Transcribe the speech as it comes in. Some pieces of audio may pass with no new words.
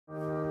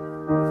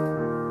Hello,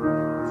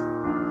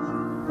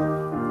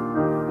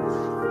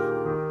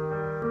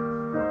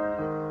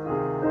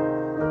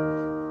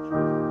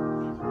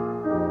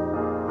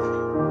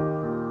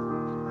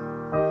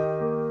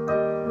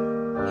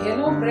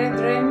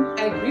 brethren.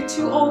 I greet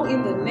you all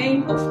in the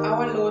name of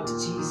our Lord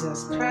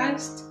Jesus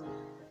Christ.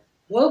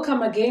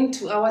 Welcome again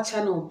to our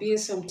channel,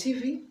 BSM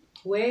TV,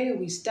 where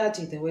we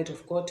study the Word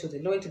of God to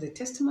the Lord, to the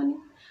testimony,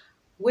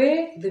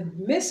 where the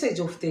message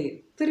of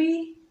the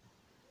three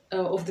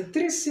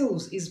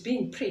seals is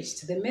being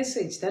preached, the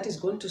message that is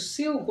going to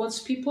seal God's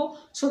people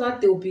so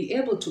that they will be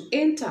able to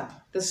enter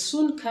the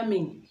soon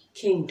coming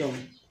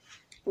kingdom.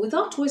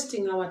 Without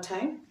wasting our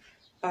time,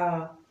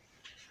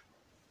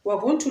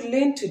 we're going to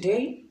learn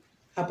today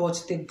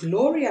about the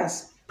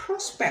glorious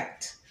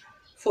prospect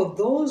for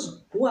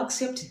those who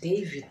accept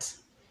David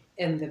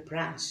and the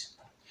branch.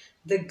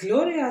 The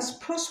glorious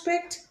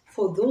prospect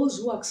for those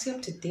who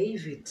accept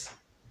David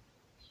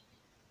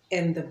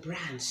and the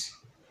branch.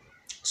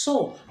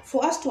 So,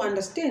 for us to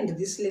understand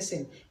this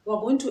lesson, we're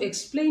going to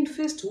explain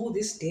first who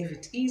this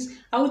David is.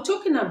 Are we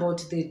talking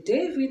about the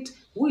David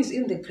who is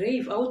in the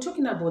grave? Are we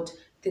talking about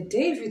the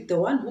David, the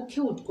one who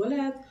killed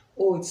Goliath,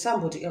 or it's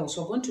somebody else?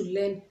 We're going to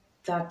learn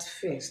that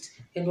first.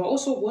 And we're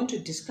also going to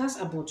discuss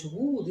about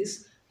who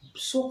this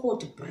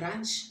so-called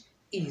branch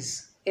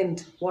is.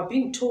 And we're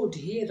being told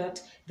here that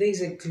there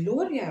is a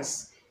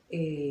glorious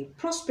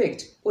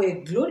prospect or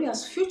a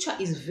glorious future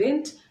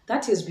event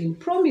that has been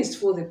promised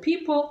for the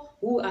people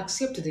who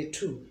accept the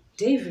truth,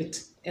 David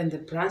and the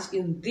branch,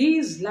 in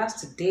these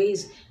last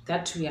days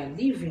that we are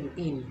living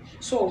in.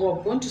 So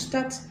we're going to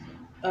start,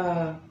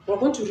 we're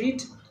going to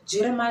read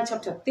Jeremiah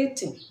chapter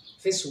 30,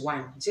 verse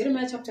 1.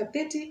 Jeremiah chapter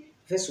 30,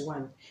 verse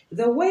 1.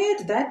 The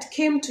word that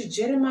came to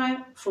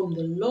Jeremiah from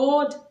the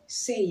Lord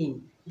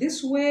saying,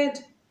 this word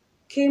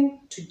came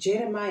to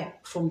Jeremiah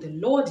from the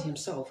Lord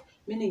himself,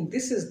 meaning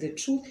this is the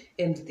truth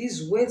and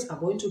these words are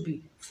going to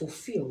be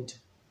fulfilled.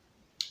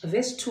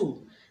 Verse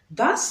 2,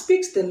 thus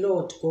speaks the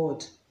Lord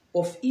God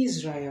of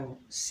Israel,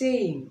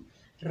 saying,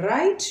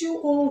 write you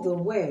all the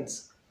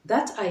words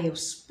that I have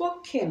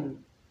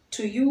spoken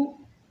to you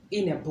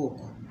in a book.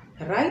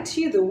 Write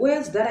ye the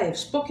words that I have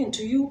spoken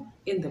to you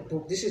in the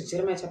book. This is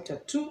Jeremiah chapter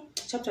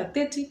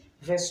 30,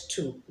 verse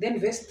 2. Then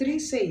verse 3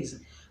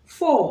 says,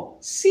 for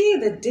see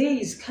the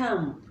days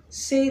come,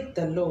 saith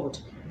the Lord,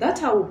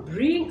 that I will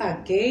bring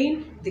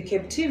again the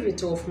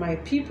captivity of my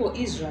people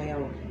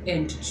Israel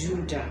and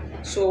Judah.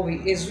 So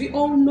as we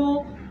all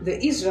know,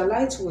 the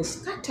Israelites were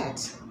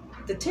scattered.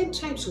 The 10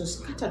 tribes were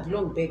scattered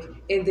long back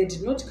and they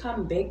did not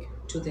come back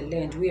to the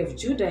land. We have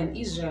Judah and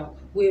Israel.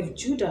 We have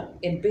Judah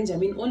and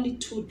Benjamin, only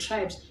 2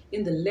 tribes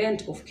in the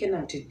land of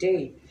Canaan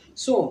today.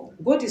 So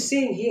God is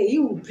saying here, he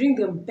will bring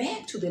them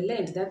back to the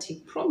land that he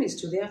promised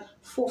to their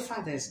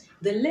forefathers,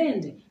 the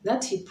land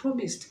that he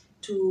promised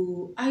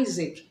to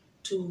Isaac,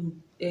 to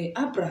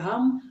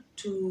Abraham,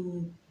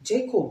 to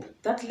Jacob.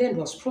 That land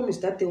was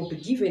promised that they will be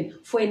given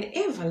for an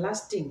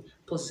everlasting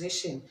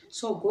possession.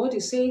 So God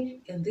is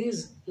saying in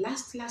these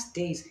last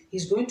days,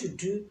 he's going to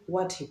do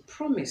what he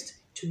promised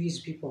to his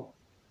people.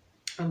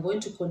 I'm going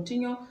to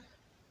continue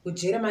with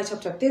Jeremiah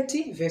chapter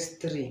 30, verse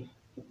 3.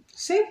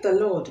 Saith the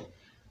Lord,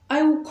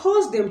 I will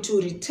cause them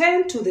to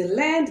return to the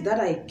land that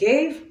I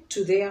gave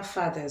to their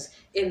fathers,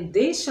 and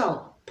they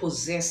shall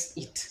possess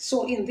it.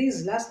 So in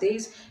these last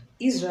days,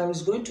 Israel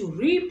is going to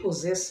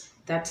repossess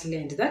that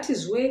land. That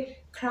is where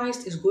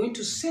Christ is going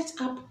to set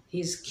up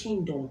his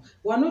kingdom.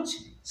 We're not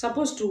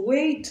supposed to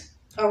wait.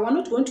 We're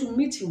not going to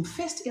meet him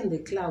first in the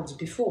clouds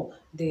before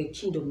the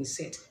kingdom is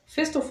set.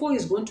 First of all,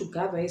 he's going to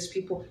gather his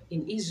people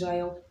in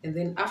Israel, and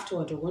then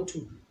afterward, we're going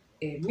to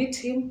meet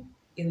him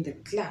in the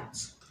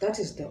clouds. That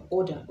is the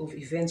order of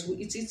events.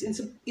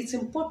 It's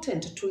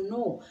important to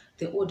know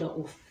the order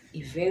of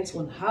events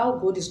on how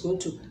God is going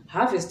to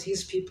harvest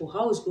his people,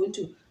 how he's going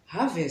to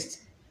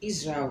harvest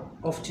Israel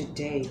of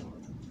today.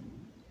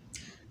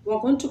 We're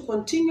going to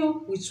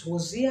continue with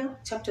Hosea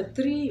chapter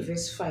 3,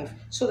 verse 5,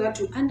 so that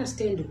you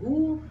understand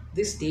who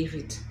this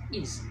David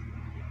is.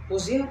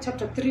 Hosea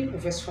chapter 3,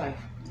 verse 5.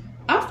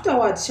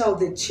 Afterward shall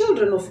the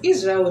children of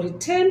Israel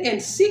return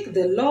and seek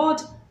the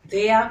Lord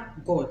their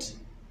God.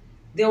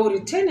 They will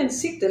return and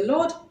seek the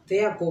Lord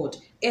their God,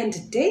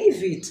 and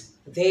David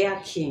their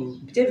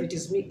king. David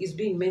is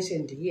being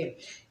mentioned here.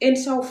 And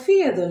shall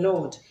fear the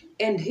Lord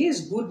and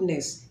his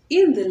goodness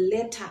in the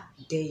latter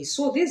days.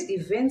 So these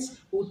events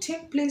will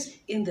take place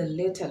in the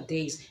latter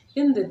days,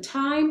 in the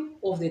time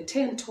of the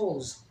 10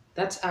 toes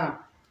that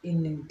are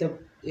in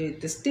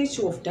the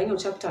statue of Daniel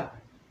chapter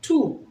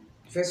 2,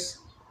 verse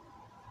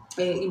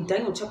in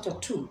Daniel chapter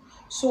 2.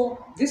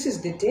 So this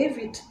is the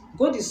David.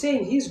 God is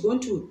saying he's going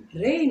to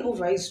reign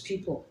over his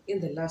people in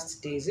the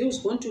last days. He was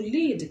going to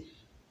lead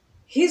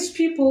his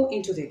people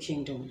into the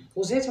kingdom.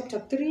 Hosea chapter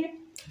 3,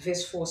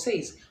 verse 4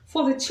 says,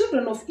 for the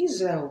children of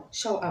Israel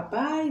shall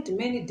abide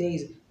many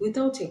days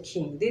without a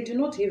king. They do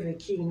not have a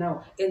king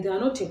now, and they are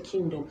not a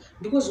kingdom.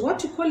 Because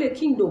what you call a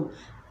kingdom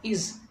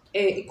is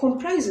it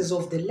comprises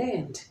of the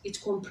land.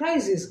 It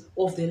comprises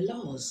of the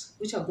laws,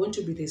 which are going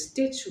to be the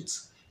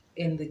statutes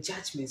and the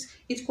judgments.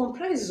 It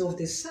comprises of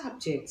the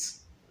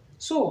subjects.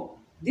 So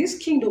this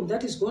kingdom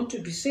that is going to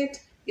be set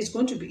is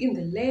going to be in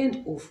the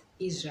land of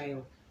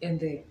Israel, and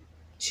the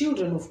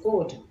children of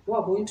God who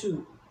are going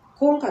to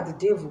conquer the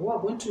devil, who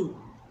are going to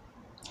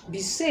be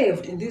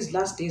saved in these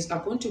last days,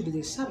 are going to be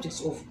the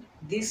subjects of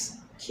this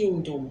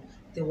kingdom.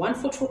 The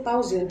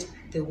 144,000,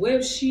 the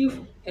whale sheaf,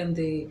 and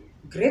the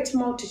great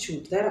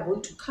multitude that are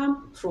going to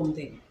come from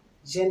the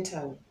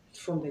Gentiles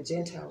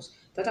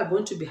that are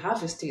going to be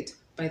harvested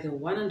by the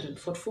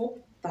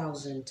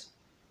 144,000.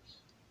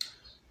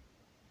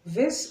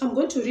 Verse, I'm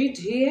going to read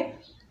here,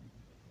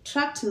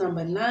 tract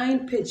number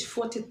 9, page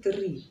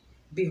 43.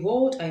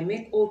 Behold, I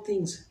make all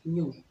things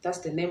new. That's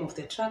the name of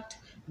the tract.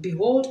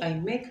 Behold, I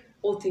make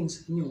all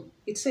things new.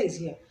 It says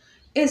here,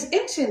 as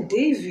ancient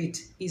David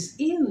is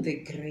in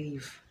the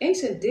grave.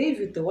 Ancient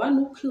David, the one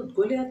who killed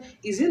Goliath,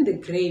 is in the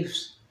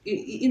graves,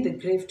 in the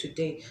grave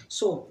today.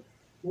 So,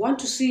 want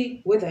to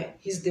see whether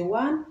he's the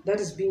one that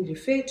is being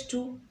referred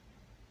to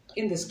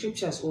in the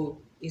scriptures or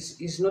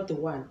is not the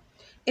one.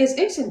 As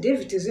ancient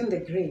David is in the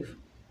grave,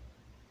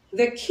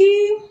 the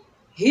king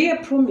here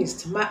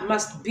promised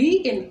must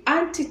be an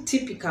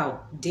antitypical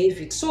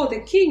David. So the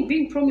king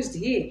being promised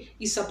here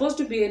is supposed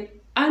to be an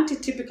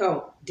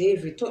antitypical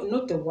David,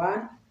 not the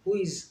one who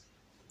is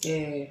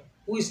in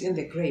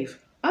the grave.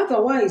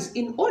 Otherwise,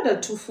 in order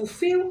to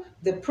fulfill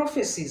the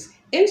prophecies,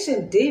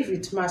 ancient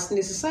David must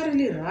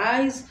necessarily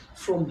rise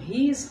from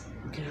his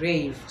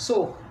grave.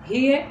 So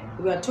here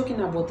we are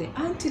talking about the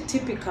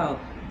antitypical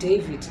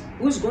David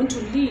who is going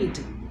to lead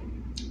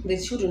the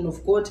children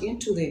of God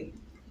into the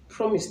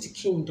promised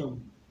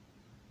kingdom.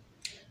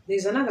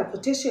 There's another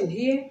quotation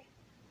here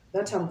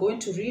that I'm going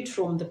to read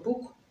from the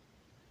book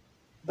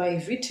by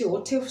V.T.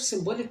 Houteff,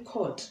 Symbolic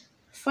Code,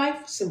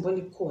 5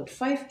 Symbolic Code,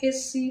 5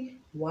 SC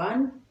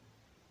 1,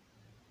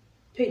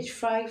 page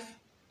 5,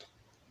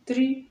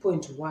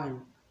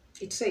 3.1.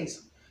 It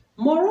says,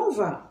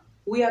 moreover,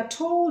 we are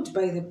told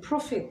by the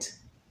prophet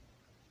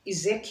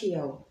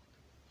Ezekiel,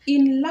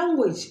 in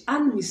language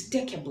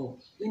unmistakable,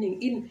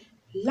 meaning in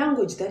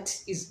language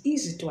that is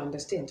easy to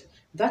understand,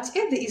 that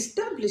at the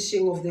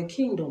establishing of the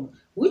kingdom,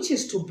 which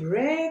is to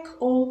break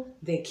all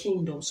the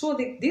kingdom. So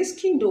this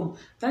kingdom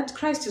that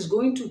Christ is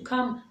going to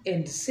come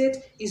and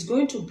set is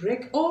going to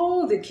break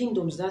all the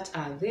kingdoms that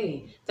are there,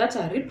 that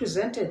are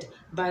represented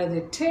by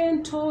the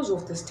 10 toes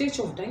of the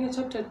statue of Daniel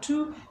chapter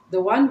 2,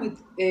 the one with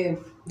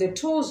the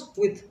toes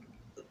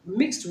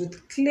mixed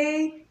with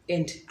clay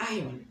and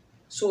iron.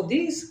 So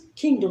these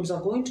kingdoms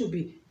are going to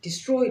be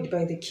destroyed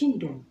by the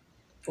kingdom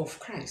of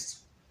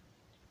Christ,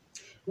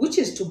 which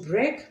is to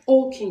break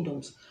all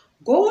kingdoms.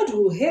 God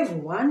will have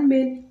one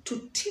man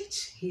to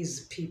teach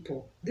his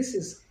people. This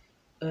is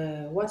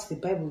what the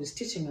Bible is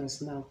teaching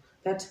us now,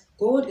 that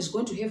God is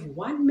going to have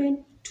one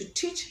man to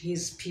teach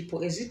his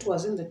people, as it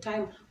was in the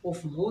time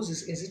of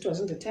Moses, as it was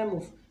in the time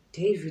of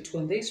David,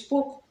 when they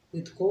spoke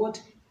with God,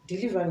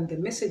 delivering the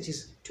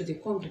messages to the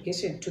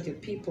congregation, to the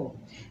people.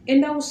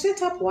 And I will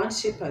set up one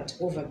shepherd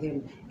over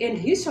them, and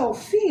he shall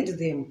feed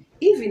them,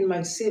 even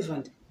my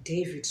servant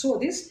David. So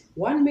this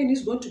one man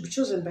is going to be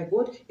chosen by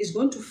God, is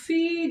going to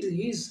feed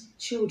his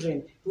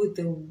children with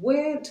the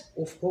word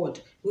of God,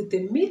 with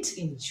the meat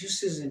in due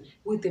season,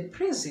 with the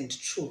present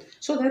truth,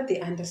 so that they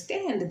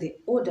understand the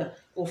order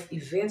of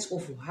events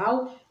of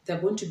how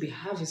they're going to be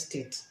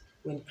harvested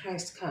when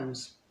Christ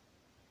comes.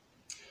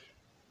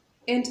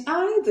 And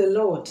I, the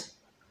Lord,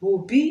 will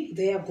be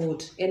their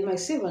God, and my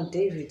servant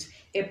David,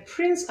 a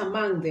prince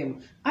among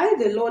them. I,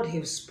 the Lord,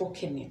 have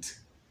spoken it.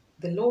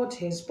 The Lord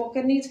has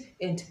spoken it,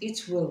 and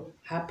it will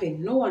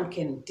happen. No one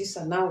can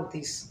disannul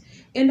this.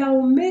 And I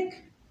will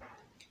make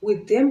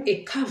with them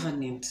a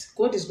covenant.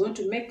 God is going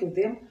to make with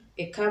them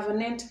a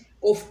covenant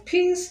of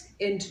peace,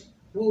 and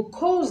will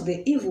cause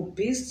the evil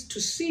beasts to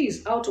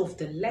cease out of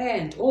the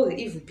land. All the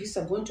evil beasts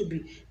are going to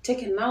be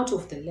taken out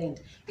of the land.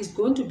 It's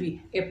going to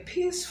be a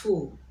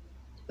peaceful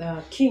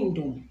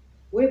kingdom,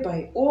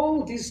 whereby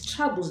all these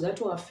troubles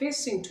that we are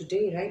facing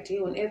today right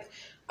here on earth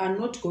are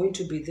not going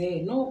to be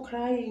there. No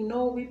crying,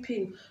 no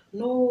weeping,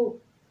 no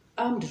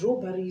armed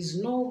robberies,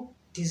 no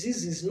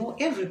diseases, no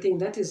everything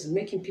that is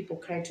making people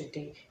cry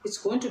today. It's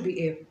going to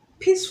be a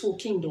peaceful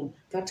kingdom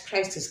that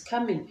Christ is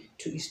coming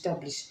to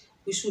establish.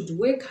 We should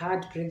work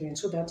hard, brethren,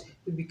 so that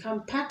we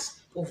become part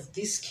of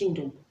this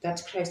kingdom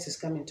that Christ is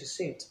coming to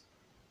set.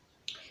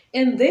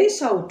 And they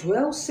shall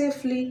dwell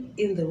safely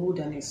in the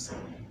wilderness,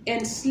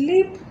 and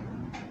sleep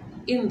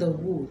in the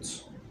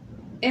woods.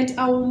 And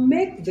I will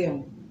make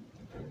them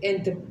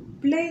and the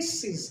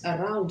places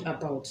around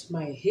about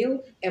my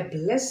hill a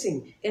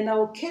blessing, and I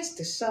will cast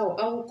the shower.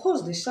 I will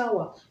cause the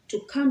shower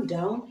to come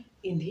down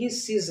in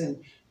his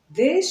season.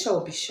 There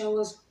shall be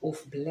showers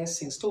of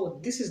blessings. So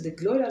this is the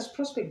glorious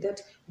prospect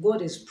that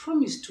God has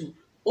promised to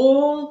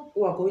all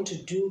who are going to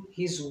do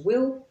his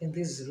will in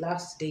these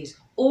last days,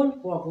 all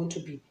who are going to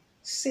be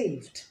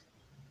saved.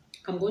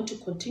 I'm going to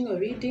continue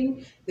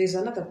reading. There's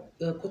another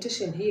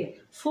quotation here.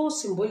 4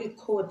 Symbolic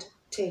Code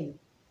 10,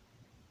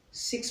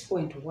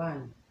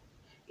 6.1.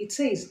 It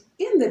says,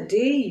 in the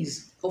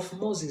days of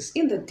Moses,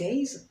 in the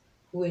days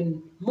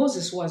when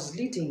Moses was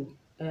leading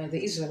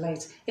the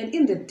Israelites, and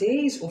in the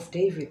days of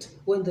David,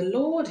 when the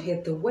Lord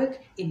had the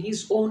work in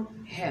his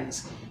own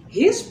hands,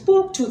 he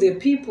spoke to the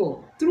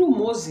people through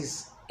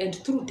Moses and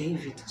through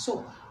David.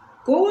 So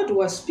God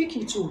was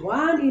speaking to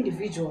one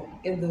individual,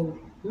 and the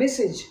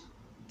message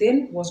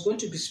then was going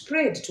to be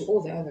spread to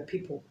all the other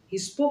people. He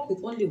spoke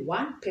with only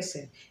one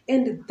person,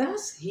 and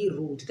thus he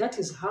ruled. That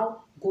is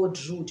how God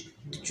ruled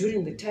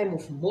during the time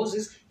of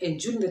Moses and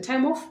during the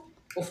time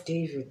of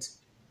David.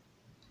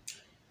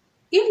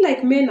 In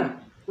like manner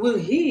will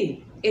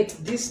he at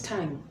this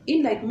time,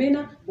 in like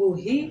manner will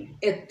he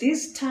at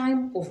this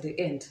time of the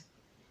end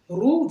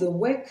rule the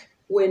work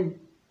when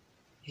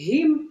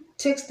him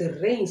takes the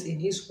reins in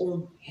his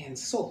own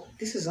hands. So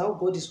this is how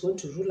God is going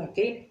to rule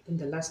again in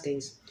the last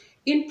days.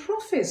 In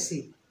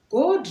prophecy,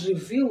 God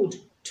revealed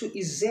to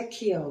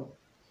Ezekiel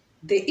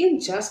the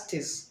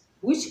injustice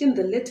which in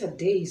the latter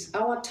days,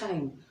 our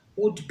time,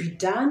 would be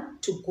done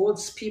to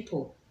God's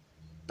people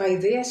by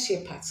their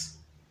shepherds.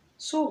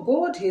 So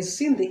God has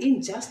seen the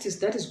injustice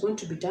that is going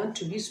to be done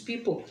to his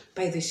people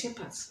by the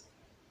shepherds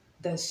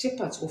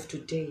of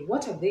today.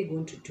 What are they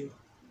going to do?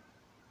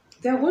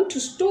 They are going to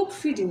stop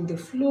feeding the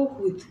flock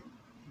with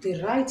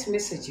the right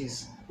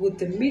messages, with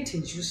the meat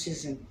and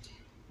juices.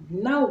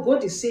 Now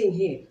God is saying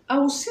here, I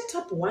will set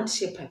up one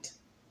shepherd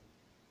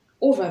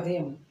over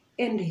them,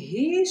 and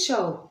he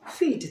shall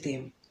feed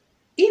them,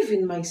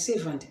 even my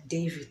servant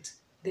David.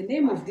 The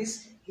name of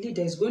this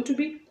leader is going to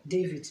be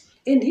David.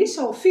 And he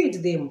shall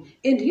feed them,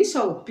 and he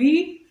shall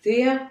be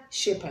their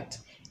shepherd.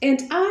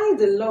 And I,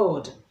 the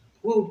Lord,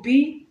 will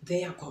be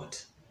their God.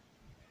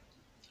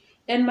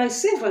 And my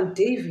servant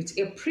David,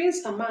 a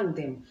prince among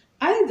them,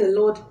 I, the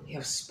Lord,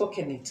 have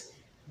spoken it.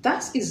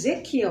 Thus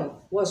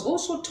Ezekiel was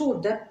also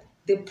told that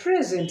the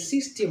present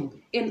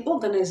system and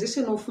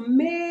organization of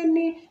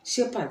many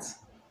shepherds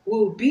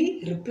will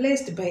be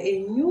replaced by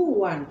a new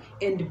one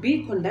and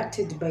be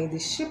conducted by the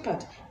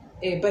shepherd,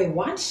 by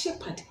one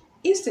shepherd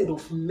instead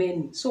of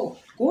many. So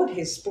God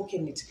has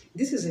spoken it.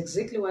 This is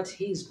exactly what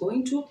he is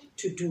going to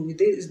do.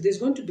 There's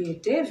going to be a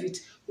David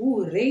who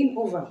will reign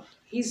over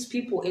his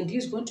people, and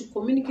he's going to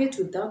communicate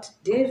with that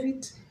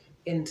David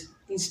and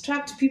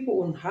instruct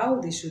people on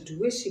how they should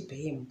worship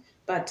him.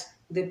 But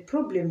the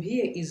problem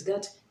here is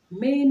that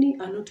many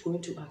are not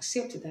going to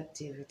accept that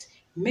David.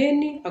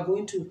 Many are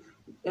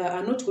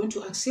not going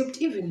to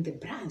accept even the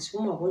branch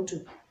whom we're going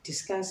to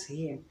discuss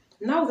here.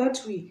 Now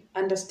that we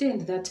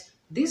understand that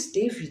this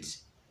David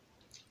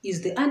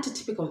is the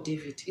antitypical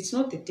David. It's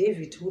not the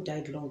David who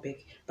died long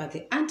back, but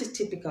the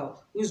antitypical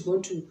who is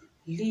going to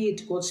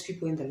lead God's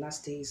people in the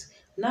last days.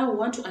 Now we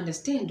want to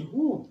understand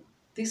who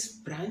the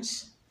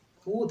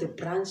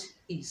branch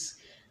is.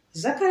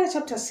 Zechariah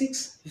chapter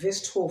 6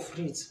 verse 12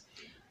 reads,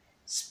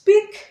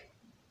 Speak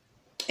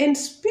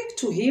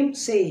to him,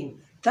 saying,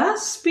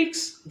 Thus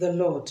speaks the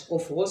Lord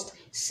of hosts,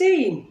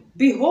 saying,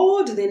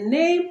 Behold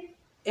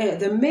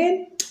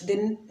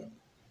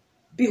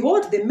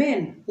Behold the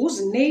man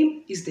whose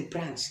name is the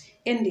branch,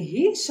 and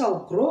he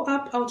shall grow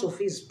up out of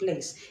his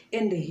place,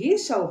 and he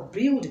shall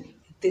build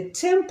the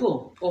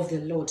temple of the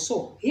Lord.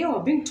 So here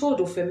we're being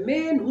told of a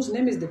man whose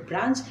name is the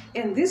branch,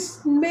 and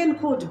this man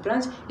called the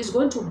branch is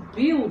going to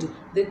build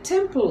the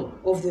temple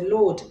of the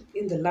Lord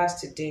in the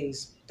last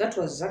days. That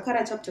was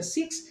Zechariah chapter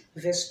 6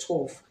 verse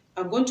 12.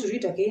 I'm going to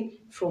read again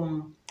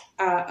from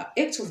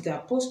Acts of the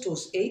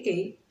Apostles,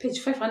 AA, page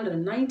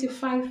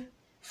 595,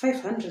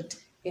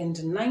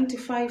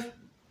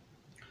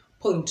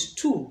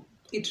 595.2.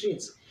 It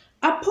reads,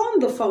 Upon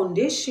the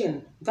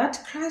foundation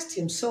that Christ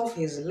himself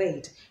has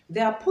laid,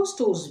 the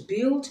apostles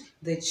built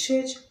the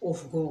church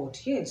of God.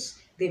 Yes,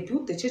 they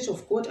built the church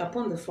of God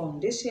upon the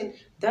foundation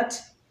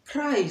that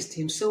Christ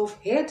himself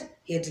had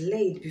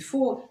laid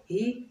before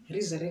he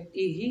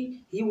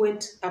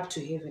went up to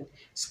heaven.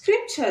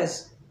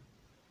 Scriptures,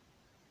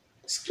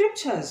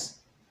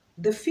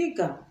 the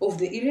figure of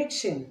the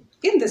erection.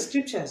 In the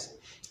scriptures,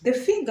 the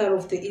figure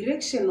of the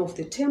erection of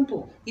the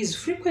temple is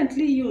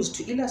frequently used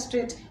to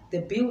illustrate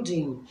the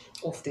building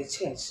of the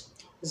church.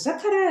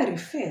 Zechariah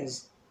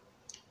refers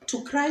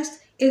to Christ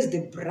as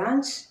the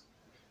branch.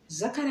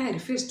 Zechariah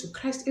refers to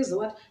Christ as the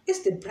what?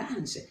 As the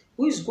branch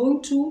who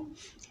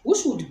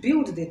should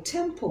build the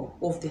temple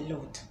of the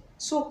Lord.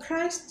 So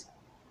Christ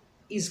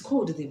is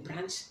called the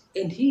branch,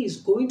 and he is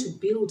going to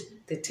build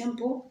the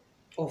temple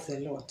of the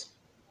Lord.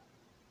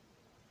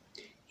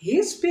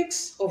 He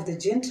speaks of the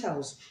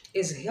Gentiles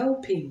as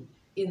helping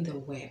in the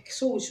work.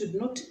 So we should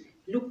not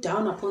look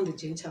down upon the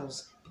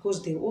Gentiles,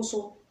 because they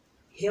also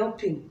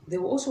help in the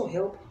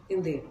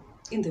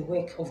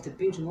work of the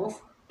building of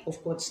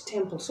God's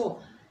temple. So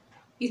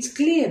it's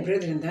clear,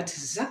 brethren, that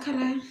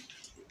Zechariah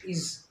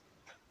is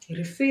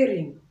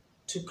referring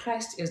to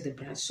Christ as the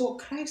branch. So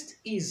Christ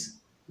is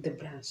the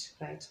branch,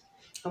 right?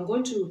 I'm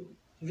going to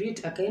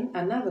read again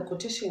another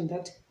quotation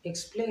that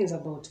explains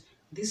about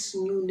this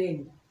new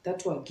name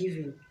that were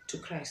given to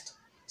Christ.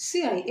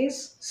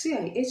 CIHS,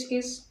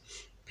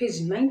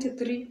 page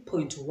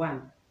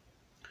 93.1.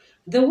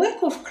 The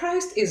work of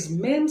Christ as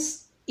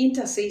man's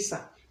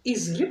intercessor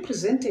is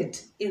represented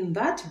in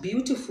that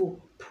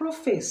beautiful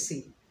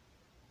prophecy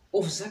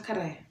of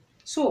Zechariah.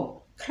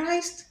 So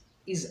Christ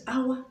is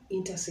our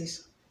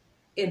intercessor.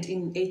 And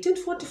in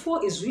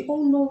 1844, as we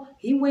all know,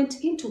 he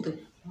went into the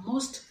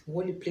most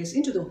holy place,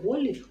 into the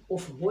holy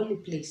of holy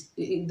place,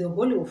 the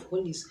holy of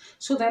holies,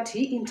 so that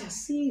he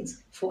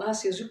intercedes for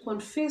us as we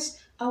confess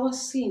our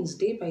sins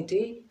day by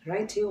day,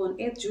 right here on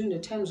earth during the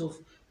times of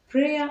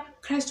prayer.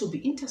 Christ will be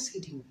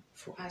interceding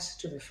for us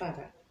to the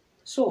Father.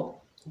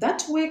 So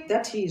that work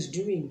that he is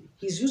doing,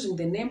 he's using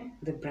the name,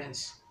 the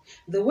branch.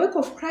 The work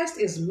of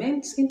Christ as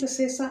man's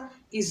intercessor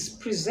is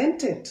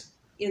presented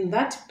in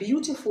that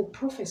beautiful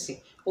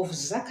prophecy of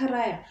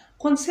Zechariah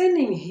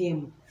concerning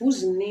him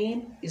whose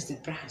name is the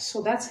branch.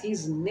 So that's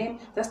his name.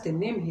 That's the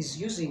name he's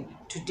using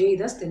today.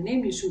 That's the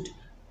name you should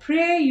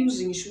pray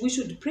using. We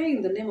should pray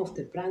in the name of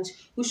the branch.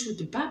 We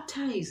should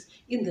baptize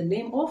in the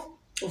name of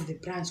the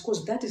branch,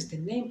 because that is the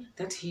name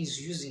that he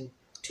is using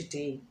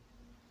today.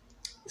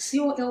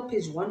 COL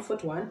page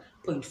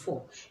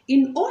 141.4.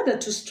 In order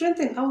to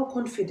strengthen our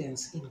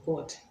confidence in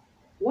God,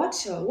 what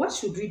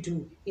should we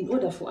do in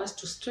order for us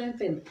to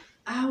strengthen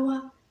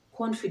our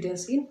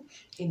confidence in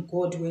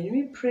God when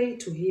we pray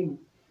to him?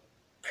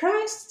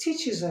 Christ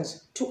teaches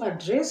us to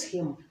address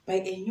him by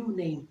a new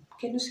name.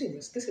 Can you see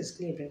this? This is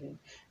clear, brethren.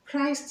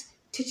 Christ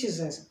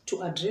teaches us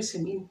to address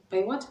him by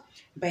what?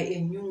 By a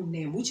new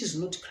name, which is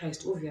not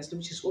Christ, obviously,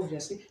 which is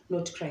obviously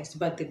not Christ,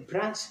 but the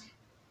branch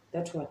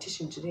that we are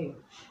teaching today.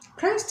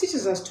 Christ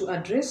teaches us to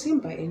address him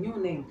by a new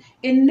name,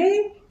 a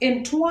name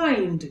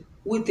entwined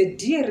with the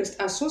dearest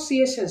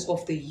associations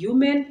of the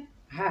human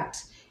heart.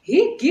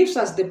 He gives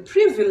us the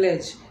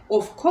privilege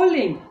of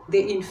calling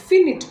the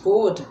infinite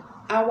God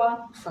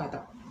our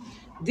Father.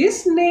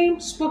 This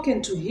name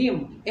spoken to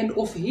him and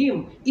of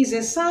him is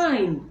a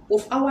sign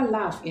of our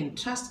love and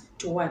trust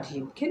toward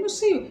him. Can you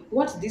see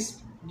what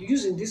this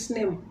using this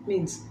name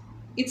means?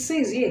 It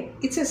says here,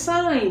 it's a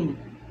sign.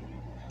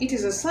 It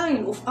is a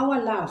sign of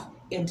our love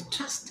and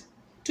trust.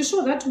 To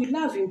show that we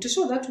love him, to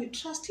show that we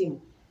trust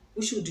him,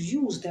 we should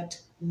use that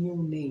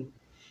new name.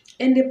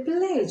 And a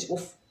pledge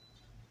of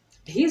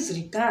his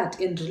regard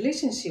and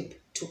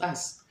relationship to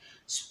us,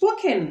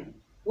 spoken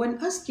when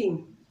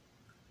asking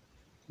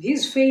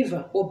his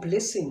favor or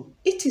blessing,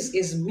 it is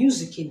as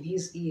music in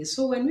his ears.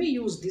 So when we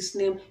use this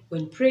name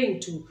when praying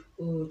to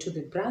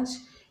the branch,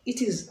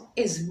 it is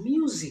as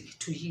music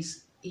to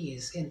his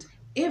ears, and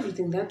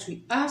everything that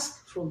we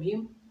ask from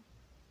him,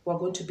 we're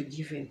going to be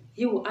given.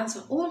 He will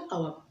answer all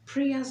our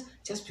prayers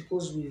just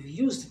because we've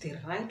used the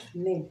right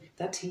name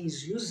that he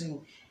is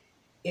using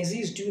as he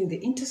is doing the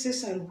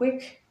intercessory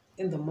work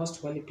in the most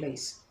holy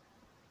place.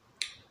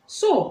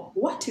 So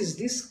what is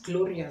this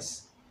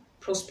glorious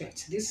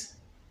prospect, this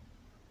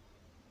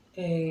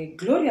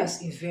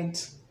glorious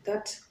event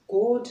that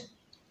God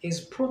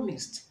has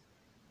promised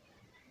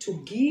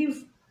to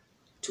give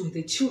to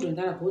the children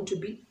that are going to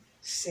be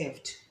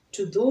saved,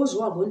 to those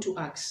who are going to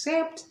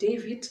accept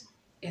David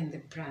and the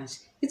branch?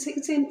 It's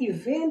an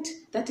event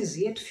that is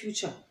yet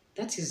future,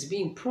 that is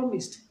being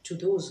promised to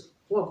those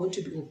who are going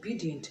to be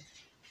obedient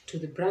to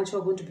the branch, who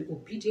are going to be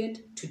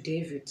obedient to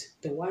David,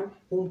 the one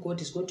whom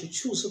God is going to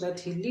choose so that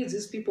he leads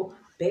his people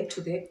back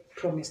to the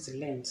promised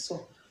land.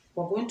 So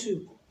we're going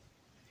to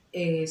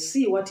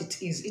see what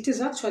it is. It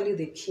is actually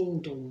the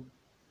kingdom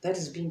that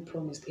is being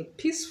promised, a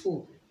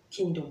peaceful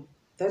kingdom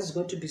that is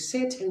going to be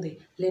set in the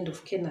land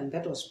of Canaan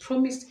that was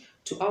promised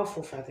to our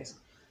forefathers.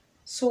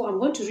 So I'm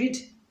going to read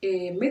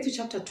Matthew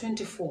chapter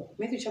 24.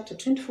 Matthew chapter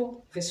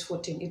 24, verse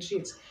 14. It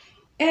reads,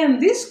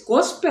 "And this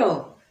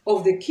gospel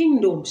of the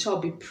kingdom shall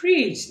be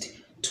preached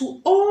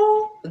to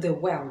all the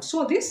world."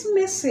 So this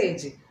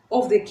message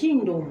of the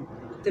kingdom,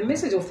 the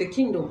message of the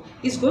kingdom,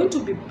 is going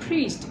to be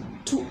preached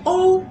to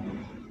all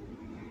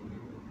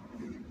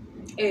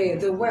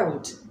the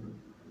world.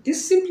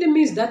 This simply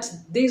means that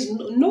there's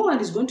no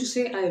one is going to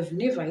say, "I have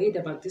never heard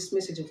about this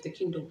message of the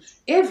kingdom."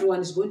 Everyone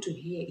is going to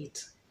hear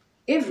it.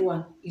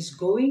 Everyone is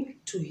going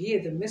to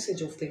hear the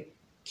message of the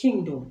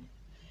kingdom.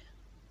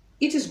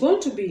 It is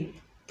going to be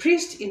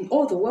preached in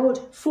all the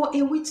world for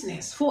a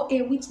witness. For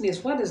a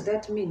witness. What does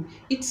that mean?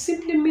 It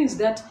simply means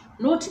that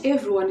not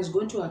everyone is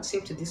going to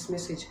accept this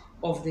message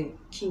of the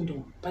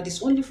kingdom, but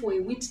it's only for a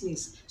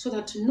witness, so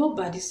that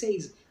nobody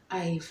says,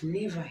 "I've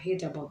never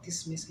heard about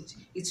this message.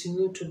 It's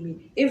new to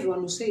me."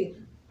 Everyone will say,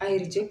 "I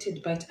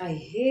rejected, but I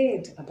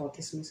heard about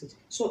this message."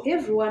 So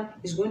everyone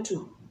is going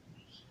to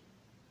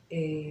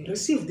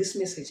receive this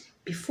message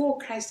before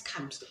Christ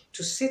comes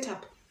to set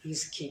up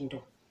his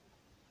kingdom,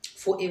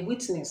 for a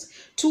witness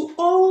to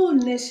all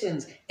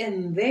nations,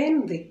 and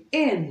then the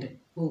end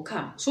will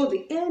come. So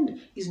the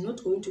end is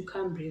not going to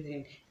come,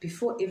 brethren,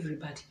 before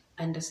everybody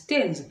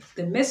understands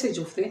the message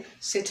of the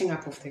setting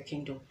up of the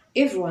kingdom.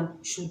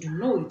 Everyone should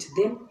know it,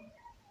 then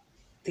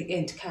the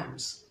end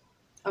comes.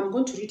 I'm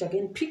going to read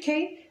again.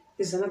 PK,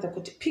 there's another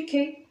quote.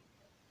 PK,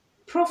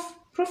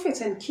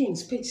 Prophets and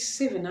Kings, page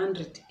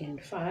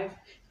 705.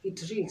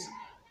 It reads,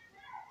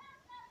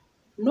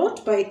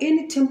 "Not by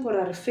any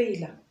temporary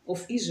failure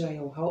of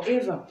Israel,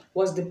 however,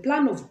 was the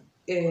plan of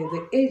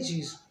the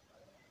ages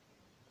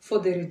for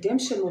the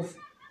redemption of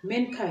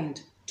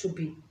mankind to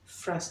be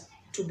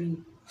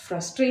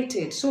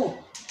frustrated. So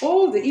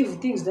all the evil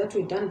things that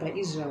were done by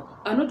Israel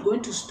are not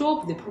going to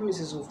stop the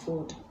promises of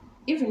God.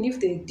 Even if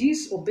they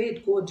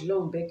disobeyed God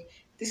long back,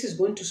 this is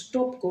going to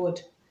stop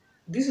God.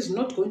 This is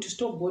not going to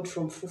stop God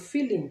from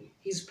fulfilling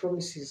his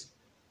promises.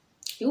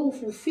 He will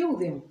fulfill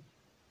them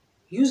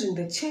using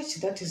the church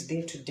that is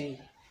there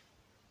today.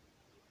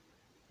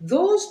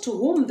 Those to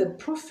whom the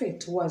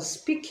prophet was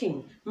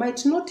speaking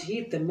might not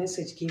heed the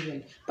message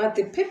given, but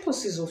the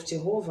purposes of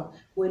Jehovah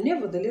were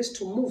nevertheless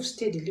to move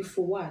steadily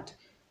forward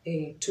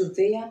to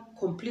their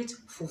complete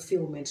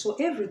fulfillment. So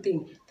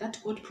everything that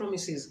God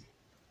promises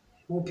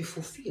will be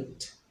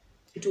fulfilled.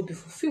 It will be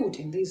fulfilled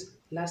in these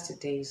last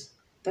days.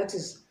 That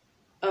is,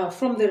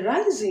 from the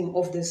rising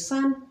of the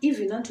sun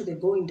even unto the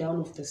going down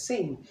of the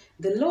same,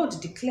 the Lord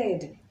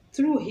declared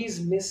through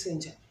his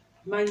messenger,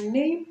 my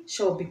name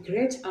shall be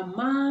great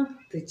among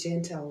the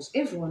Gentiles.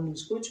 Everyone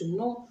is going to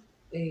know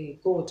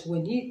God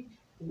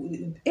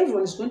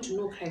everyone is going to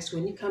know Christ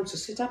when he comes to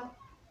set up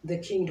the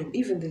kingdom.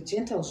 Even the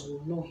Gentiles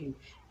will know him.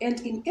 And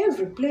in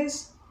every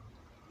place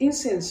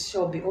incense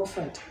shall be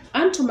offered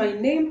unto my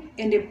name,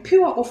 and a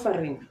pure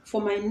offering, for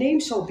my name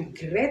shall be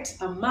great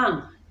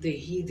among the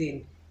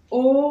heathen.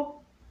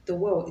 All the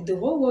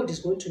whole world is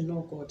going to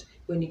know God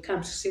when he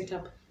comes to set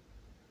up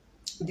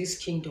this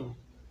kingdom.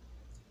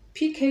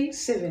 PK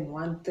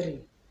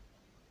 713.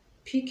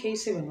 PK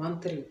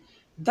 713.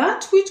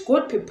 That which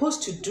God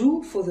purposed to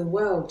do for the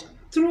world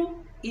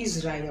through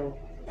Israel.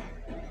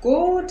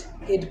 God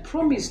had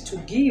promised to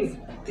give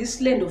this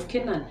land of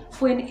Canaan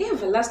for an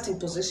everlasting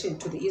possession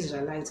to the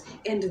Israelites.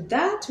 And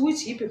that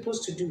which he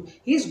purposed to do,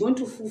 he is going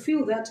to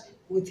fulfill that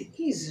with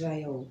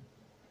Israel.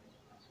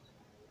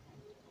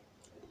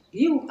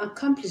 He will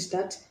accomplish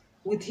that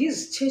with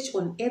his church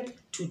on earth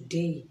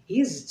today.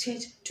 His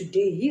church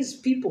today, his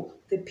people,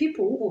 the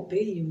people who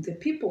obey him, the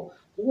people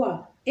who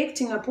are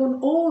acting upon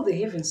all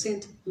the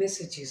heaven-sent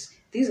messages.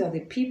 These are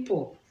the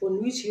people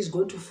on which he is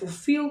going to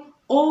fulfill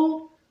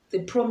all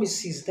the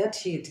promises that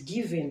he had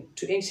given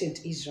to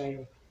ancient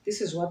Israel.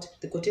 This is what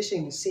the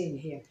quotation is saying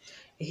here.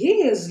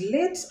 He has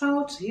let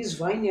out his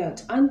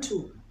vineyard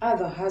unto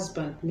other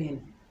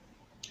husbandmen,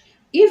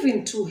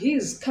 even to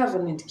his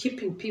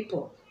covenant-keeping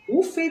people,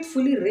 who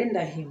faithfully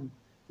render him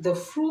the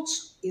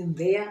fruits in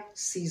their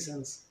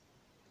seasons.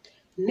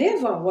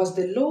 Never is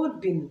the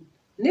Lord been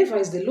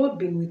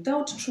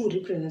without true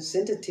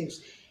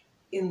representatives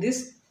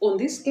on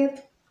this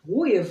earth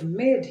who have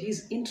made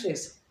his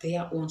interests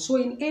their own. So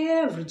in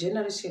every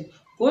generation,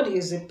 God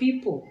has a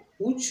people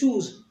who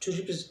choose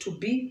to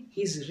be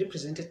his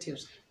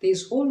representatives. There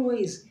is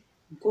always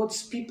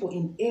God's people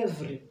in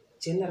every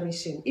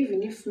generation,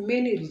 even if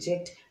many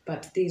reject,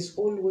 but there is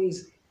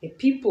always a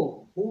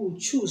people who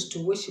choose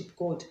to worship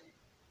God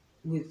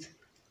with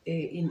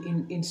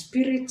in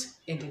spirit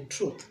and in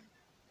truth.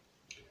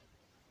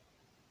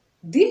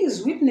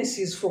 These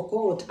witnesses for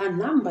God are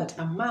numbered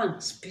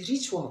among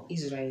spiritual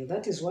Israel.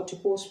 That is what you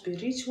call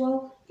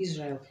spiritual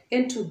Israel.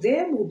 And to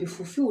them will be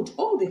fulfilled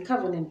all the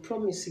covenant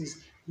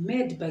promises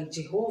made by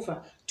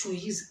Jehovah to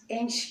his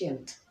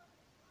ancient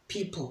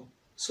people.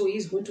 So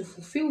he's going to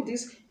fulfill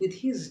this with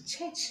his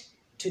church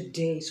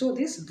today. So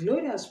this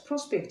glorious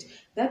prospect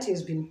that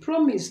has been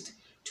promised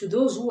to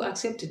those who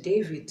accept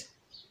David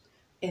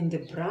and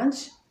the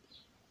branch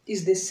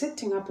is the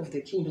setting up of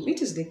the kingdom.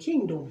 It is the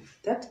kingdom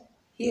that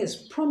he has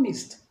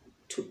promised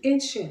to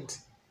ancient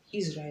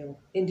Israel,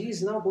 and he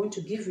is now going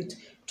to give it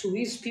to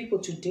his people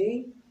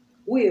today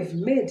who have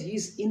made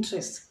his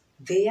interests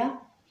their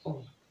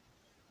own.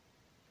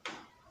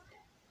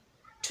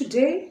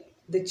 Today,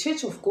 the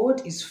Church of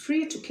God is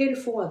free to carry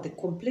forward the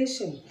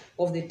completion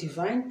of the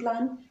divine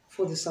plan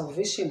for the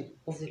salvation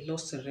of the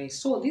lost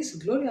race. So this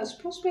glorious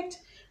prospect,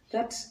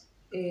 that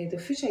the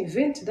future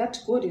event that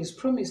God has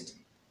promised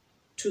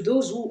to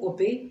those who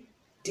obey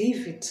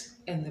David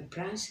and the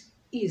branch,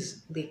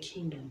 is the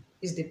kingdom,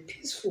 is the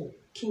peaceful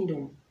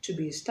kingdom to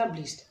be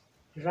established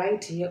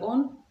right here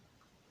on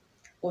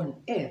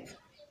earth.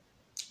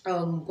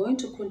 I'm going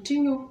to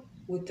continue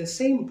with the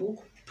same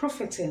book,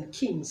 Prophets and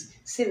Kings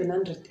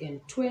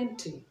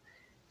 720,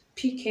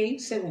 PK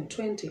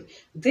 720.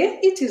 There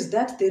it is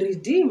that the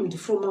redeemed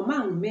from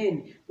among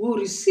men will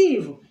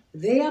receive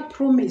their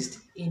promised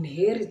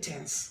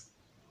inheritance.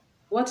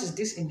 What is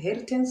this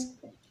inheritance?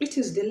 It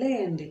is the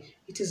land.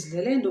 It is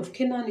the land of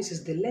Canaan. It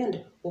is the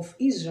land of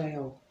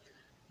Israel.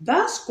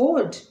 Thus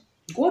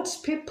God's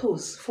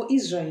purpose for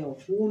Israel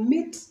will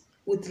meet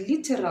with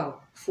literal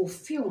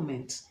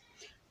fulfillment.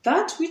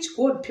 That which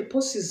God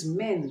purposes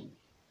man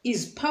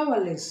is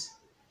powerless.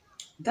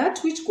 That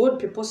which God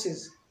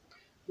purposes,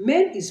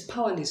 man is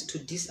powerless to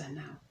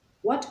disannul.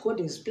 What God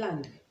has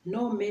planned,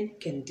 no man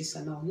can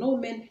disannul. No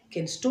man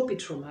can stop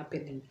it from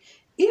happening.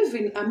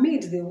 Even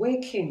amid the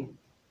working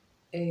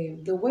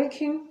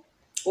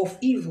of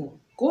evil,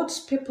 God's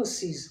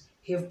purposes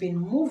have been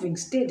moving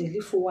steadily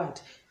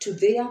forward to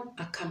their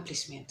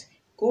accomplishment.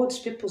 God's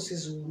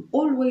purposes will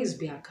always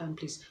be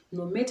accomplished,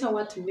 no matter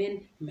what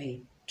men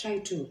may try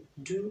to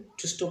do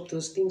to stop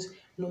those things,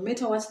 no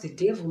matter what the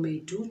devil may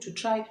do to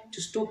try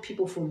to stop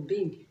people from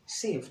being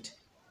saved,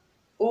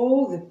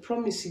 all the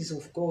promises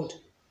of God,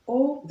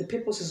 all the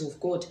purposes of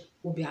God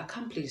will be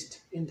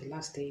accomplished in the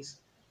last days.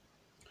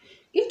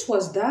 It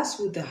was thus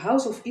with the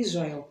house of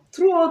Israel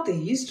throughout the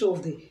history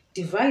of the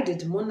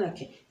divided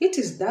monarchy. It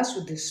is thus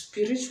with the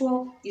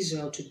spiritual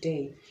Israel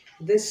today.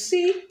 The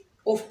Sea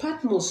of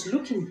Patmos,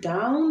 looking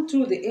down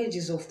through the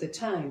ages of the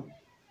time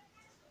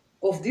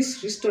of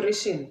this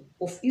restoration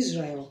of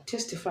Israel,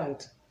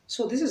 testified.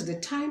 So this is the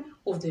time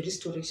of the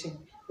restoration,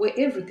 where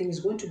everything is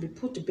going to be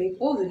put back.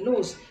 All the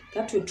laws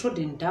that were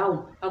trodden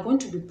down are going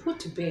to be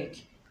put back,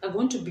 are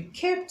going to be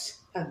kept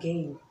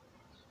again.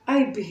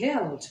 I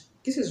beheld,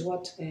 this is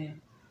what,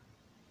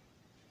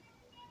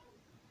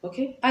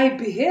 I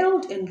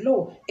beheld, and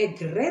lo, a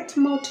great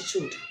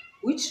multitude,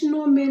 which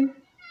no man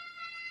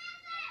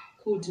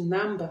could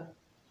number,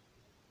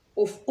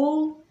 of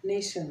all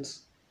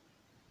nations,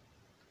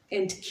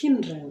 and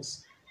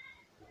kindreds,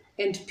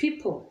 and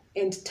people,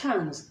 and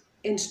tongues,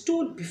 and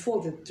stood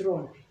before the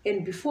throne,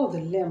 and before the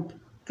Lamb,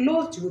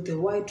 clothed with the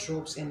white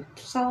robes, and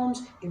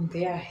psalms in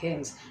their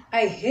hands.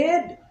 I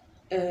heard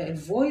a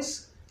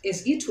voice,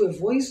 as it were a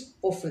voice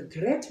of a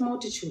great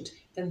multitude,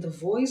 and the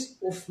voice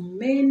of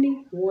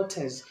many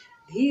waters.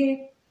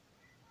 Here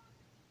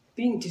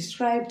being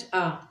described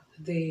are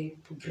the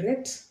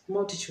great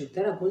multitude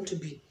that are going to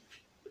be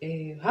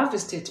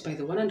harvested by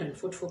the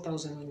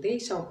 144,000 when they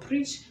shall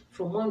preach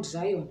from Mount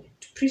Zion,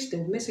 to preach the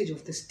message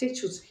of the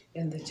statutes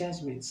and the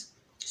judgments.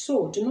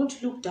 So do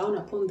not look down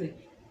upon the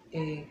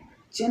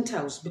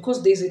Gentiles,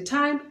 because there's a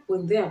time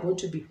when they are going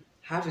to be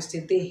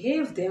harvested. They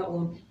have their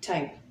own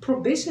time.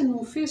 Probation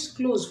will first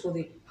close for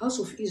the house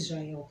of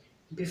Israel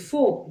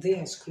before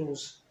theirs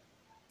close.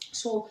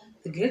 So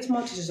the great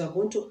multitudes are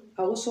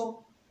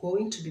also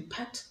going to be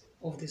part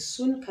of the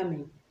soon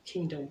coming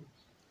kingdom.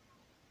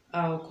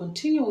 I'll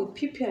continue with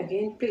PP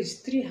again,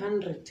 page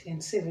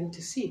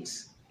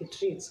 376.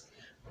 It reads,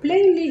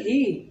 plainly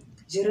he,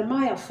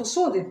 Jeremiah,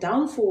 foresaw the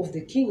downfall of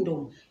the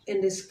kingdom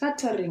and the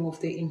scattering of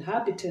the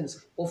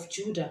inhabitants of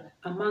Judah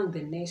among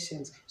the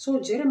nations. So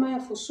Jeremiah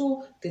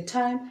foresaw the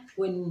time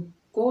when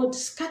God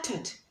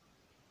scattered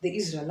the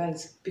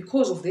Israelites.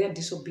 Because of their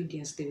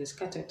disobedience, they were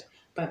scattered.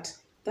 But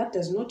that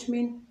does not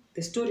mean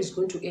the story is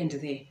going to end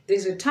there.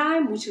 There's a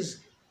time which is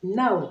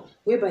now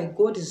whereby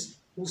God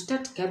will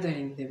start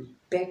gathering them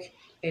back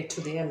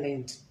to their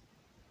land.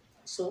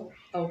 So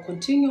I'll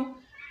continue.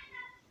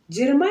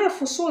 Jeremiah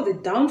foresaw the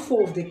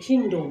downfall of the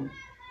kingdom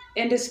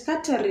and the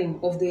scattering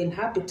of the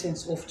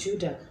inhabitants of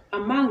Judah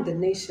among the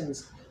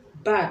nations.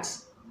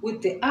 But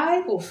with the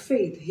eye of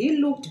faith, he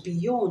looked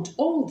beyond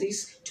all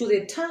this to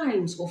the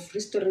times of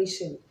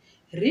restoration.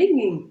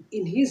 Ringing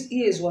in his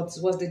ears was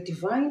the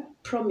divine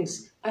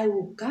promise, I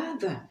will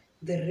gather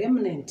the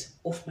remnant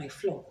of my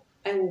flock.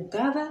 I will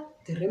gather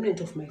the remnant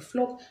of my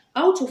flock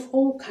out of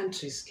all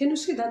countries. Can you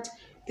see that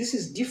this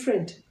is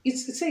different? It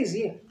says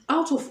here,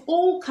 out of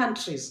all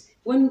countries.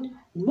 When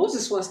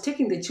Moses was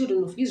taking the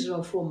children of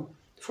Israel from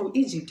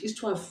Egypt,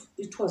 it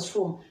was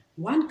from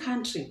one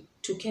country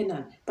to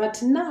Canaan.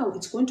 But now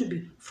it's going to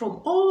be from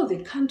all the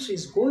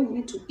countries going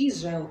into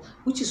Israel,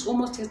 which is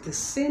almost at the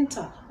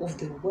center of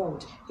the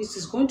world. It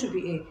is going to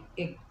be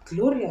a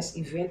glorious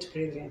event,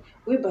 brethren,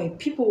 whereby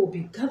people will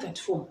be gathered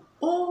from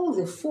all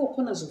the four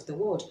corners of the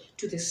world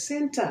to the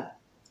center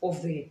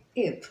of the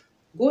earth.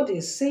 God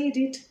has said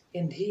it,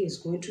 and he is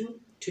going to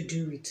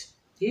do it.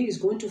 He is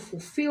going to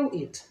fulfill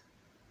it.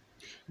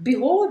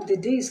 Behold, the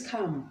days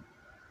come,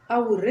 I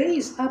will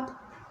raise up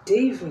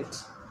David.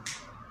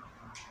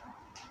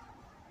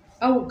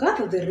 I will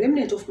gather the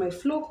remnant of my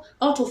flock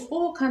out of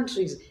all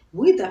countries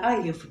whither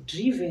I have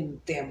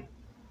driven them,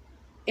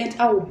 and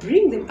I will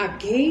bring them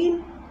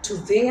again to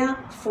their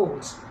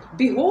folds.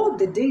 Behold,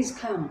 the days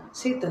come,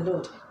 saith the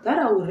Lord, that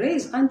I will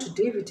raise unto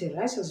David a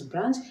righteous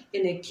branch,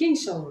 and a king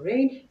shall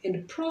reign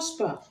and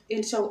prosper,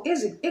 and shall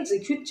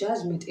execute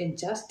judgment and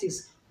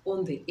justice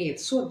on the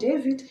earth. So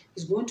David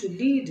is going to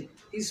lead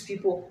his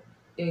people,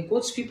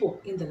 God's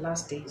people, in the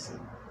last days.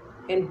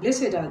 And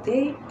blessed are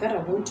they that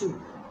are going to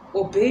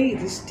obey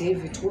this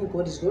David, whom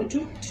God is going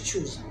to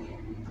choose.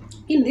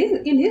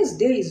 In his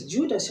days,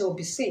 Judah shall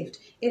be saved,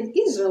 and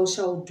Israel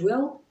shall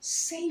dwell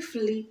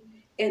safely.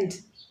 And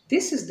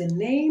this is the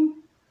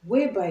name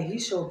whereby he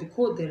shall be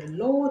called the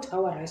Lord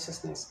our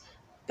righteousness.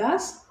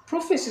 Thus,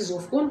 prophecies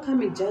of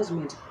oncoming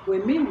judgment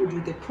were mingled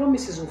with the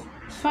promises of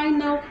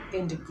final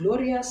and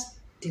glorious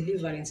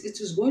deliverance.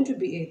 It is going to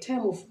be a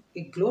time of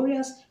a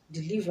glorious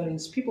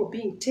deliverance, people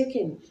being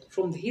taken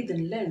from the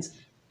heathen lands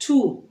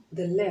to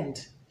the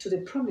land, to the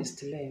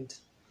promised land.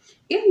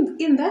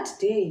 In that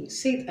day,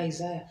 saith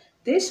Isaiah,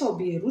 there shall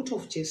be a root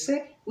of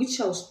Jesse, which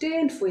shall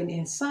stand for an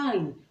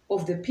ensign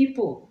of the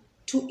people.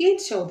 To it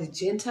shall the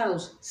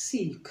Gentiles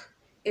seek,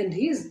 and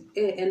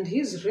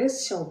his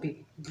rest shall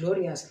be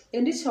glorious.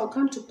 And it shall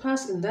come to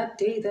pass in that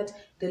day that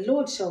the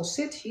Lord shall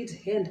set his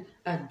hand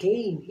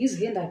again,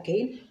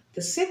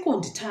 the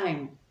second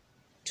time,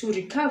 to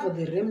recover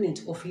the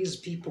remnant of his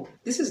people.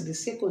 This is the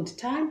second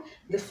time.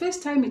 The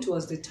first time it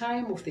was the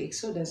time of the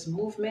Exodus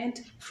movement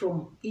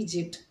from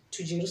Egypt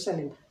to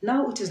Jerusalem.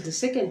 Now it is the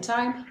second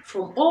time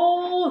from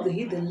all the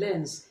heathen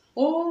lands,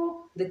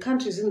 all the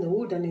countries in the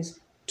wilderness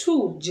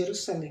to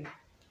Jerusalem,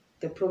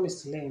 the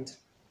promised land.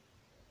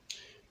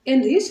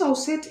 And he shall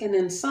set an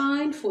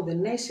ensign for the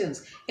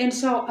nations, and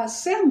shall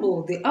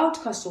assemble the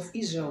outcasts of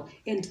Israel,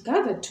 and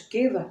gather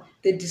together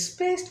the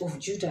dispersed of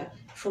Judah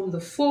from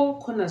the four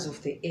corners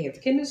of the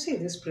earth. Can you see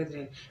this,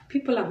 brethren?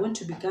 People are going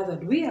to be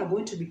gathered. We are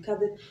going to be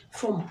gathered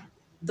from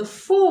the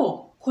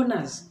four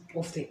corners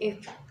of the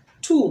earth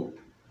to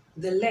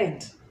the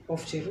land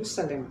of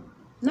Jerusalem.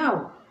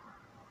 Now,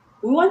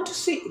 we want to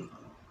see,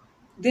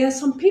 there are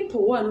some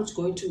people who are not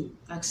going to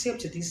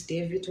accept this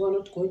David, who are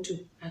not going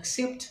to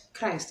accept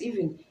Christ,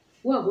 even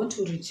who are going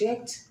to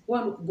reject, who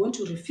are going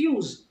to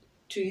refuse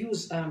to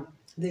use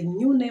the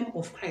new name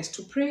of Christ,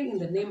 to pray in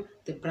the name,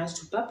 the branch,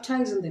 to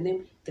baptize in the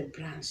name, the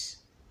branch.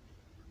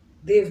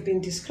 They have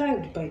been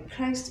described by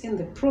Christ in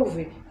the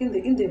proverb, in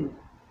the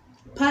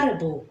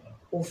parable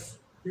of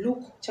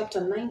Luke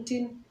chapter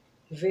 19,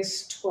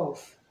 verse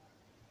 12.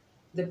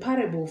 The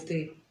parable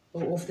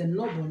of the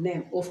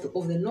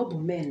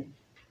nobleman.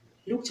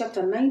 Luke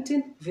chapter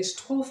 19, verse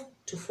 12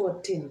 to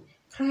 14.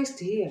 Christ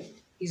here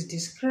is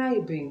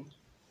describing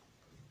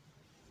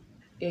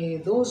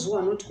those who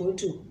are not going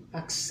to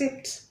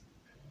accept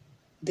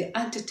the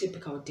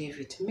antitypical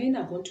David. Many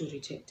are going to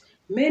reject.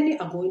 Many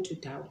are going to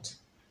doubt.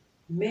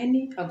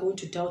 Many are going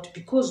to doubt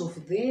because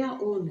of their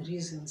own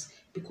reasons.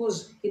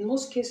 Because in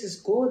most cases,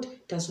 God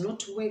does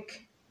not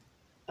work,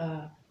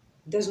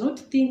 does not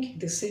think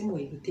the same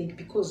way we think,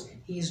 because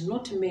he is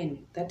not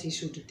man that he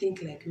should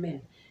think like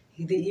men.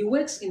 He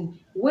works in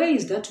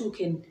ways that we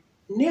can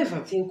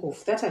never think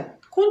of, that are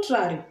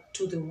contrary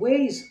to the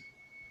way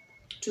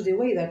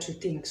that we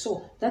think.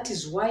 So that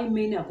is why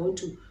many are going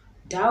to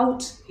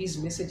doubt his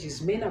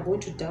messages. Many are going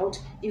to doubt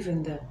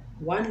even the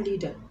one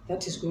leader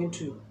that is going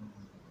to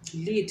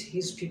lead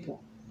his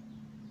people.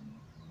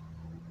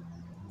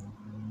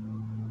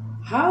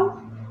 How?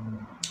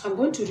 I'm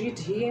going to read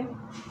here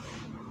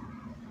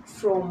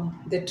from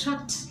the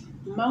tract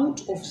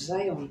Mount of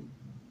Zion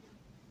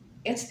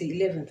at the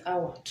 11th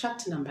hour,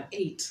 tract number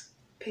 8,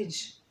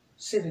 page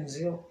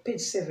 70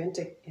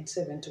 and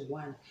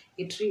 71.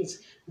 It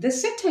reads, the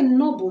certain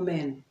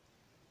nobleman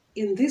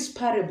in this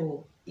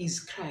parable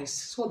is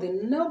Christ. So the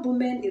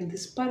nobleman in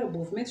this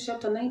parable of Matthew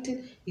chapter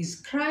 19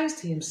 is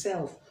Christ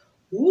himself,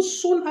 who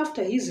soon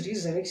after his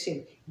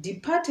resurrection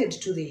departed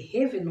to the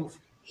heaven of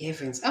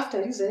heavens.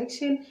 After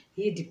resurrection,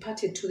 he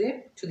departed to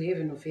the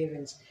heaven of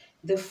heavens.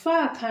 The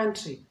far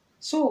country.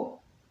 So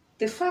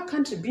the far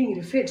country being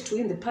referred to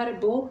in the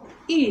parable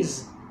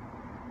is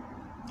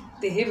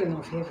the heaven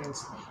of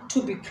heavens,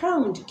 to be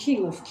crowned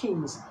King of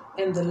kings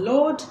and the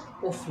Lord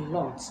of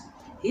lords.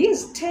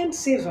 His 10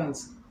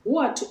 servants who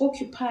are to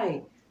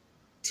occupy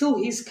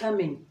till his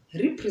coming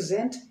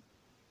represent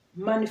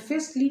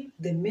manifestly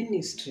the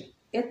ministry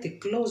at the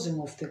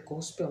closing of the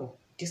gospel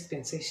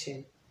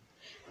dispensation.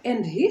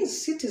 And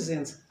his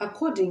citizens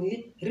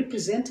accordingly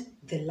represent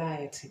the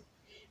laity.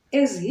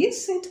 As he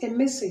sent a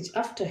message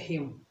after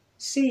him,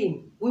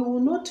 saying, we will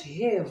not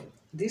have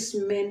this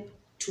man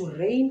to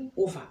reign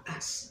over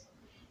us.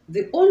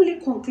 The only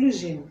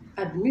conclusion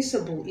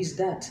admissible is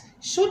that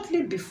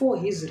shortly before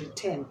his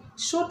return,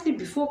 shortly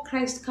before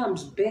Christ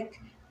comes back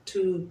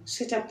to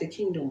set up the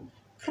kingdom,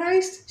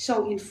 Christ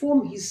shall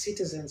inform his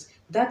citizens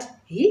that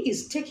he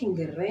is taking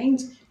the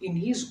reins in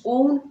his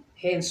own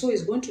hands. So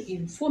he's going to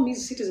inform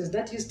his citizens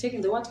that he's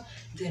taking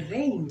the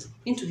reins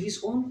into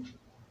his own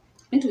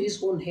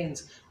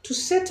hands to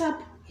set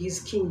up his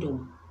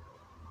kingdom.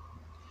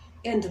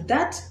 And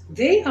that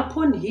they,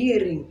 upon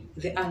hearing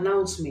the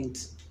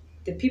announcement,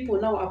 the people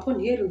now, upon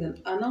hearing the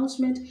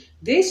announcement,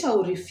 they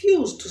shall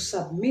refuse to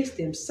submit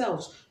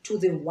themselves to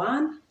the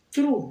one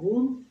through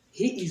whom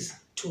he is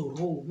to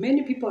rule.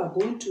 Many people are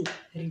going to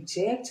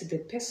reject the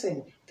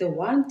person, the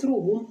one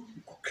through whom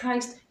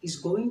Christ is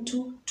going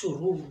to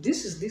rule.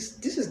 This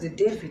is the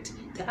David,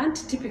 the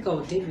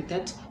antitypical David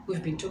that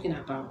we've been talking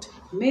about.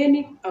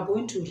 Many are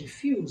going to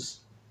refuse.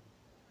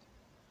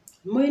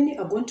 Many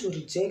are going to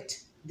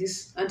reject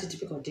this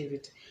antitypical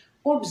David.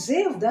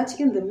 Observe that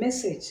in the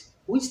message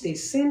which they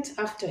sent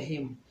after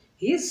him,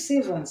 his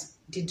servants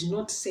did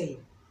not say.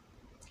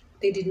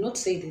 They did not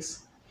say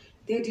this.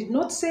 They did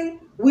not say,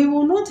 we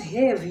will not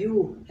have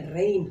you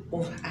reign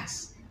over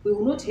us. We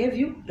will not have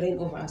you reign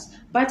over us.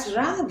 But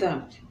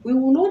rather, we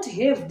will not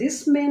have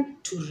this man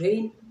to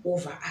reign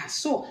over us.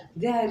 So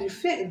they are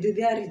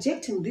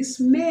rejecting this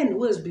man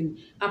who has been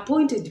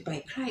appointed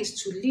by Christ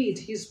to lead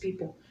his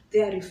people.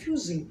 They are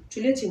refusing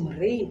to let him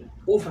reign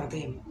over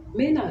them.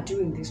 Men are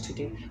doing this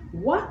today.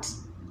 What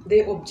they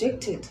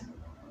objected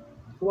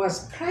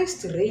was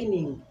Christ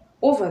reigning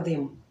over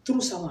them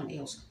through someone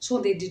else.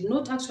 So they did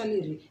not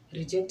actually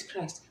reject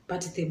Christ,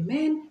 but the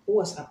man who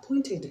was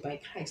appointed by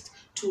Christ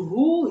to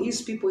rule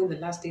his people in the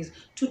last days,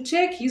 to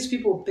take his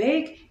people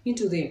back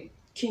into the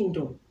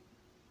kingdom.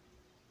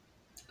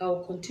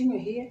 I'll continue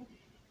here.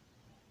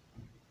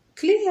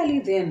 Clearly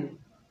then,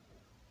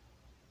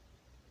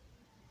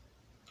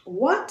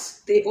 what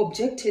they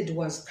objected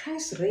was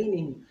Christ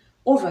reigning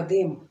over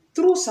them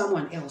through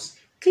someone else.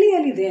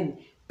 Clearly then,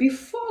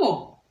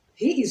 before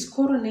he is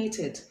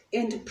coronated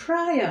and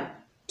prior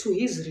to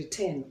his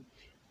return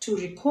to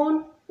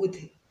reckon with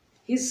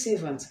his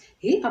servants,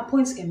 he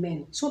appoints a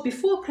man. So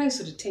before Christ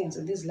returns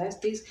in these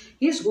last days,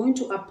 he is going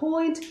to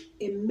appoint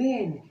a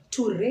man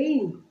to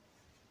reign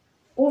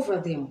over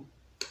them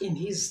in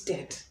his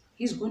stead.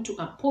 He's going to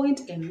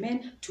appoint a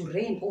man to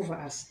reign over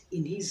us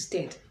in his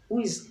stead, who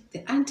is the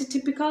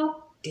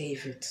antitypical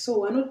David. So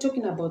we're not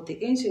talking about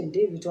the ancient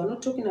David, we're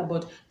not talking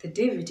about the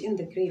David in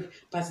the grave,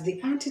 but the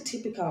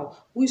antitypical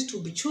who is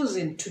to be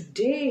chosen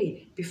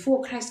today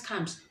before Christ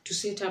comes to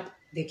set up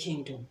the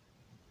kingdom.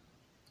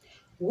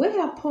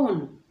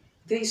 Whereupon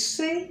they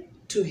say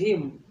to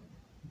him,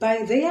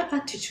 by their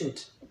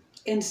attitude,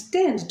 and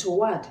stand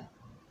toward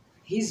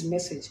his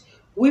message,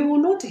 we will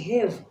not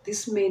have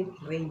this man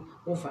reign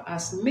over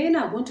us. Men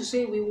are going to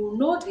say, we will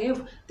not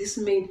have this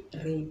man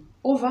reign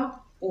over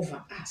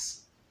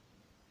us.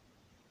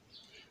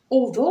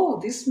 Although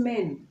this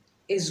man,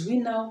 as we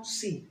now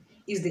see,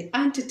 is the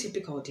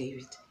antitypical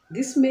David.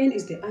 This man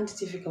is the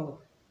antitypical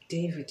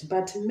David.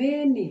 But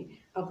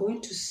many are going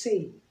to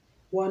say,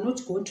 we are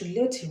not going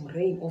to let him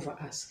reign over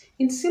us.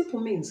 In simple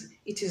means,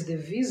 it is the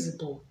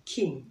visible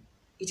king.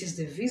 It is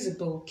the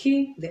visible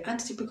king, the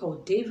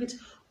antitypical David,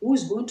 who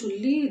is going to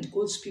lead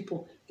God's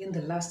people in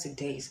the last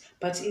days.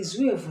 But as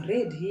we have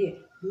read here,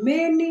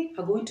 many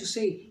are going to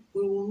say,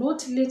 we will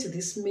not let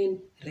this man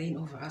reign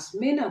over us.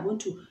 Men are going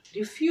to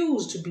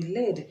refuse to be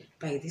led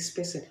by this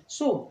person.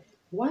 So,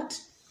 what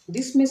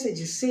this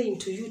message is saying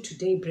to you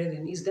today,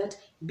 brethren, is that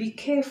be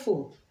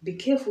careful. Be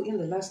careful in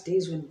the last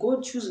days when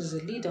God chooses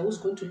a leader who's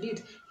going to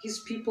lead his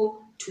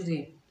people to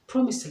the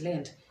promised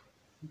land.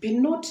 Be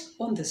not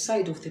on the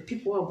side of the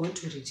people who are going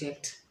to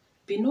reject.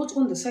 Be not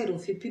on the side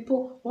of the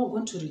people who are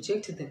going to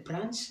reject the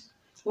branch,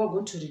 who are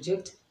going to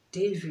reject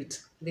David,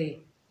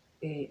 the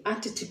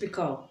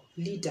antitypical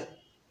leader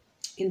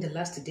in the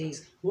last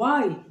days.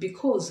 Why?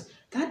 Because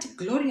that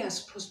glorious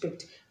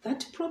prospect,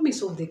 that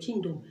promise of the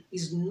kingdom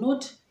is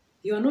not,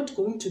 you are not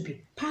going to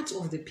be part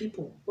of the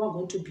people who are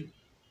going to be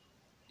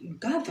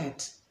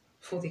gathered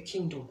for the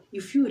kingdom.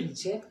 If you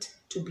reject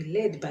to be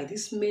led by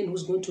this man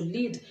who's going to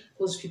lead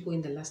those people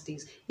in the last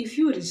days, if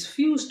you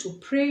refuse to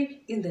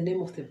pray in the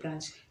name of the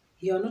branch,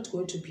 you are not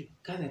going to be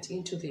gathered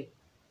into the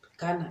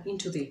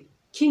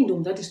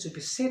kingdom that is to be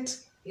set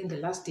in the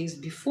last days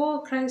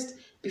before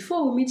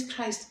we meet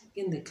Christ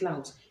in the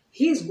clouds.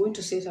 He is going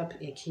to set up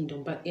a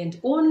kingdom, and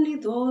only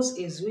those,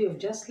 as we have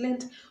just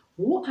learned,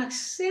 who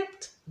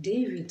accept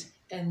David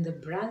and the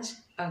branch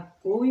are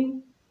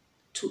going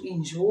to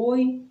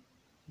enjoy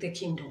the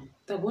kingdom.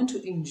 They're going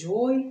to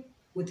enjoy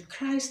with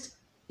Christ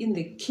in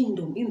the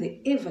kingdom, in the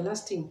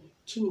everlasting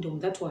kingdom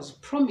that was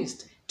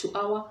promised to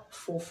our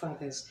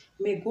forefathers.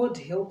 May God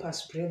help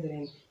us,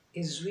 brethren,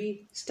 as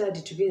we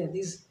study together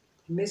these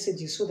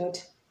messages so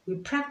that we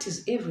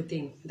practice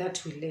everything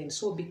that we learn.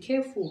 So be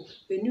careful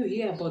when you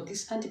hear about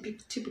this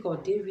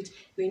antitypical David,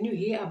 when you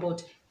hear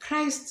about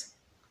Christ's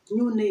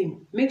new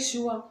name, make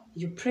sure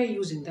you pray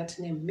using that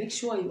name. Make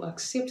sure you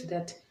accept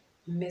that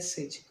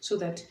message so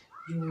that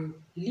you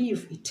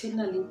live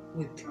eternally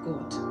with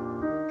God.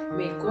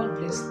 May God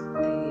bless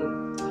the